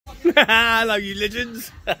Hello, you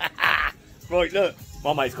legends. Right, look.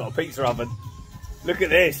 My mate's got a pizza oven. Look at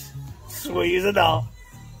this. Sweet as a nut.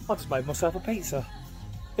 I just made myself a pizza.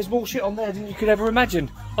 There's more shit on there than you could ever imagine.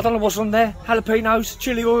 I don't know what's on there. Jalapenos,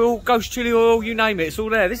 chili oil, ghost chili oil, you name it. It's all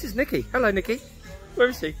there. This is Nikki. Hello, Nikki. Where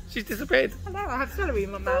is she? She's disappeared. Hello, I have celery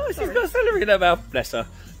in my mouth. Oh, she's got celery in her mouth. Bless her.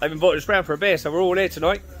 They've invited us round for a beer, so we're all here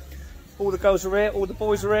tonight. All the girls are here. All the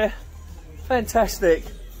boys are here. Fantastic.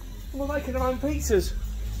 And we're making our own pizzas.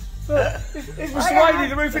 Look, it's Mr. Wadey,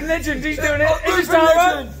 the roofing legend. He's doing it. It's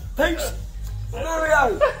Tara. Peace.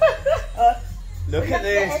 Mario. Look at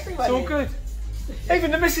this. It's all good.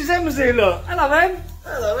 Even the Mrs. M's here, look. Hello, Em.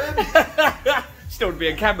 Hello, Em. She don't want to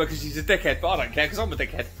be on camera because she's a dickhead, but I don't care because I'm a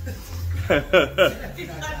dickhead.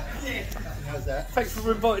 How's that? Thanks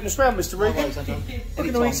for inviting us round, Mr. Regan.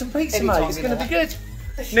 We're going to eat some pizza, mate. It's going to be good.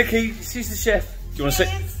 Nikki, she's the chef. Do you want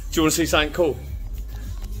to see something cool?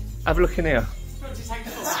 Have a look in here.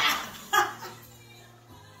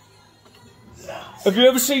 Have you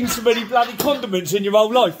ever seen so many bloody condiments in your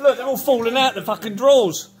whole life? Look, they're all falling out the fucking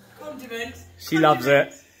drawers. Condiments? She loves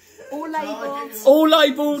it. All labelled. All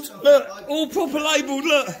labelled. Look, all proper labelled.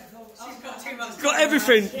 Look. Got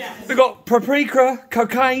everything. We've got paprika,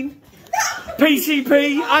 cocaine,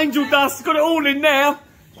 PCP, angel dust. Got it all in there.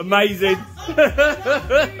 Amazing.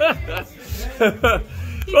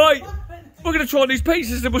 Right, we're going to try these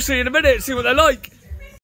pizzas and we'll see in a minute, see what they're like.